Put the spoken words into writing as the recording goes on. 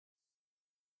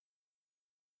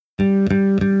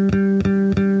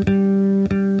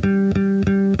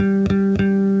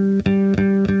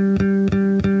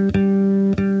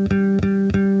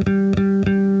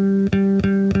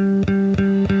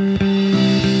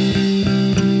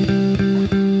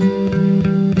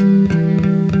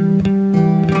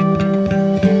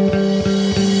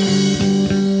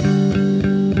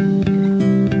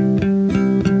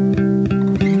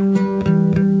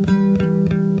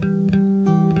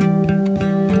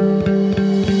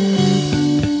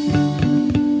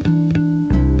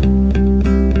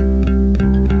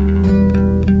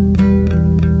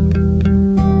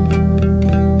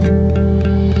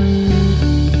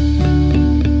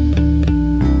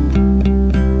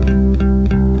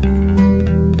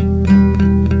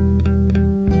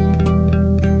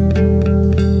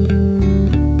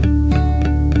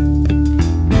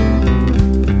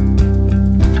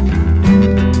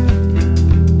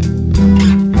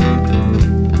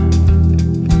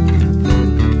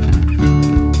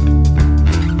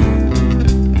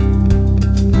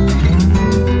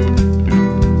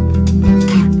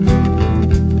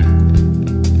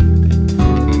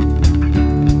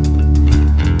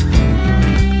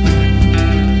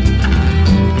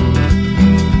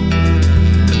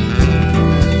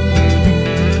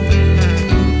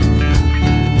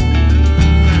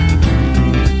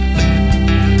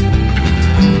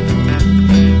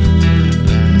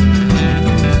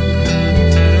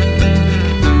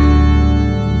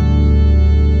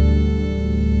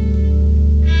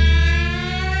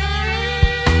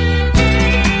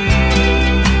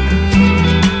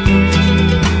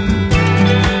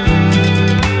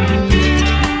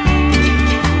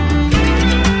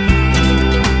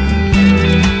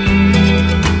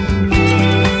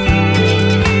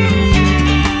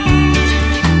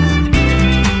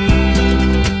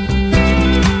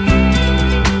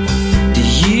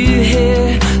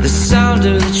sound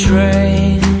of the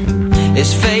train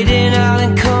is fading out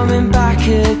and coming back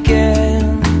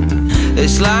again.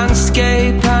 This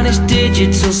landscape and its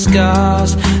digital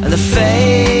scars, and the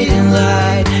fading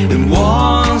light in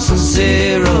ones and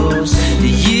zeros. Do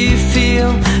you feel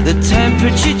the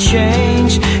temperature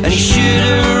change? And you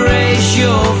shouldn't raise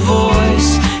your voice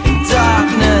in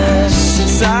darkness.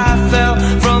 Since I fell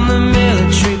from the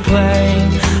military plane,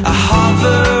 I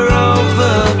hover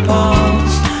over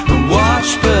ponds and watch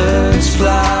birds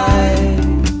fly.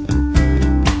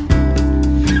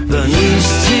 But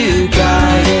used to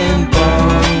guiding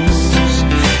bombs,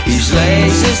 use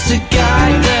lasers to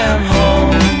guide them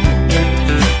home.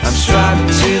 I'm strapped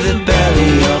to the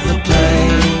belly of the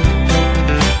plane,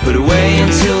 but away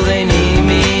until they need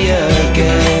me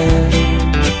again.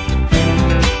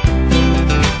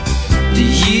 Do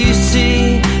you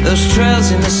see those trails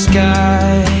in the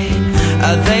sky?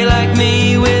 Are they like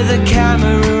me with a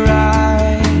camera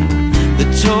eye? The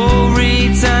tall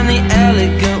reeds and the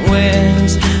elegant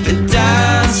winds, they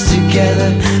dance together,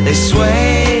 they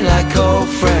sway like old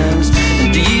friends. And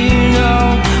do you know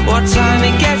what time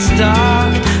it gets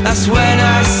dark? That's when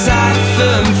I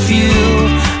siphon fuel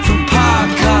from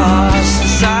parked cars.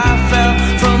 Since I fell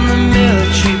from the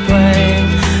military plane,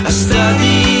 I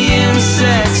study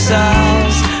insect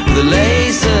size with a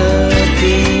laser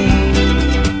beam.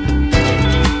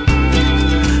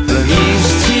 But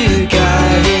used to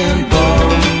guiding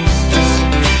bombs,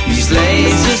 use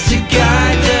lasers to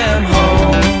guide them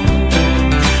home.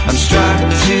 I'm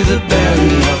strapped to the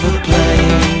belly of a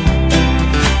plane,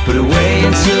 but away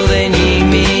until they need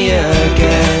me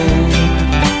again.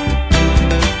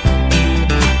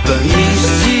 But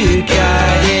used to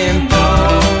guiding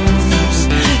bombs,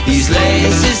 use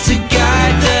lasers to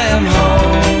guide them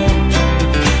home.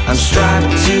 I'm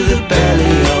strapped to the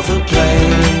belly of a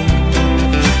plane,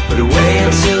 but away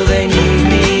until they need